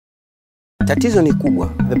Tatizo ni kubwa.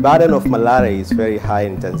 The burden of malaria is very high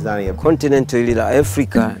in Tanzania. Continent hili la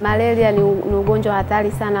Afrika. Malaria ni ugonjwa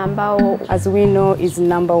hatari sana ambao, as we know, is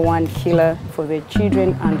 #1 killer for the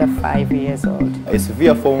children under 5 years old. A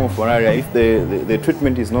severe form of malaria, if the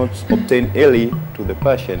treatment is not obtained early to the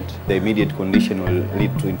patient, the immediate condition will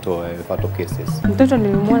lead into fatal cases. Mtoto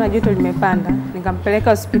nilimwona joto limepanda, nikampeleka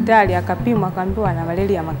hospitali, akapimwa, akaambiwa ana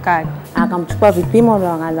malaria makali. Akamchukua vipimo na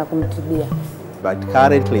wakaanza kumtibia. But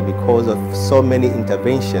currently, because of so many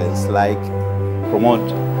interventions like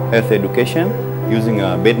promote health education using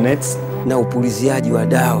bed nets na upuliziaji wa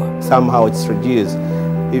dawa, somehow it's reduced.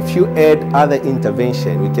 If you add other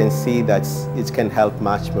intervention, we can see that it can help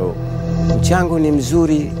much more. Mchango ni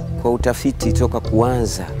mzuri kwa utafiti toka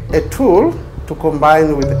kuanza. A tool to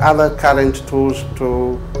combine with other current tools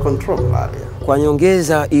to control malaria. Kwa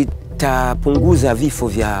nyongeza itapunguza vifo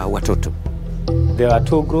vya watoto. There are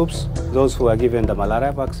 2 groups, those who are given the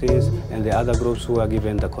malaria vaccines and the other groups who are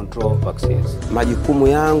given the control vaccines. Majukumu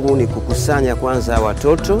yangu ni kukusanya kwanza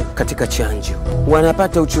watoto katika chanjo.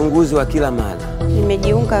 Wanapata uchunguzi wa kila mara.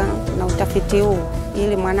 Nimejiunga na utafiti huu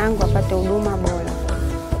ili mwanangu apate huduma bora.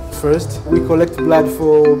 First, we collect blood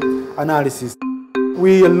for analysis.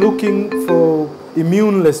 We are looking for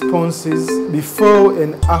immune responses before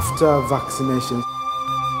and after vaccination.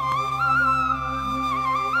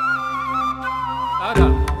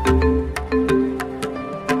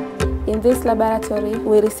 In this laboratory,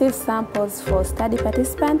 we receive samples for study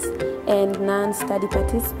participants and non-study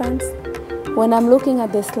participants. When I'm looking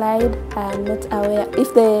at the slide, I'm not aware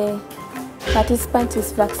if the participant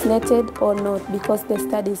is vaccinated or not because the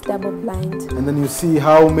study is double-blind. And then you see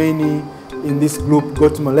how many in this group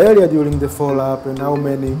got malaria during the follow-up and how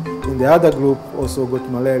many in the other group also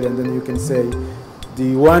got malaria. And then you can say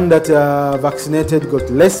the one that are vaccinated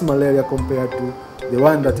got less malaria compared to the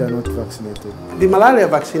one that are not vaccinated. The malaria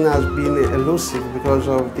vaccine has been elusive because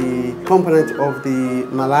of the component of the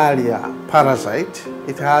malaria parasite.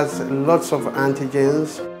 It has lots of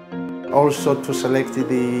antigens, also to select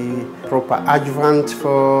the proper adjuvant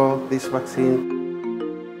for this vaccine.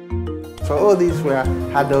 So all these were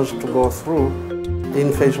hurdles to go through.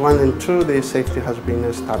 In phase 1 and 2, the safety has been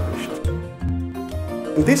established.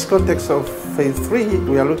 In this context of phase 3,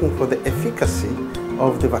 we are looking for the efficacy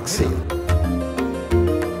of the vaccine.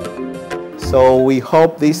 So we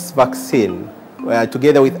hope this vaccine,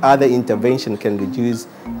 together with other intervention, can reduce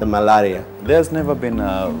the malaria. There's never been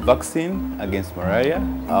a vaccine against malaria.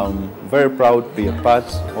 I'm very proud to be a part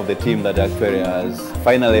of the team that actually has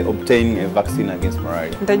finally obtained a vaccine against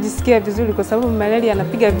malaria. Nitajisikia vizuri kwa sababu malaria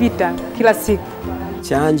anapiga vita kila siku.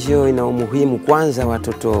 Chanjo ina umuhimu kwanza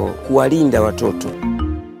watoto, kuwalinda watoto.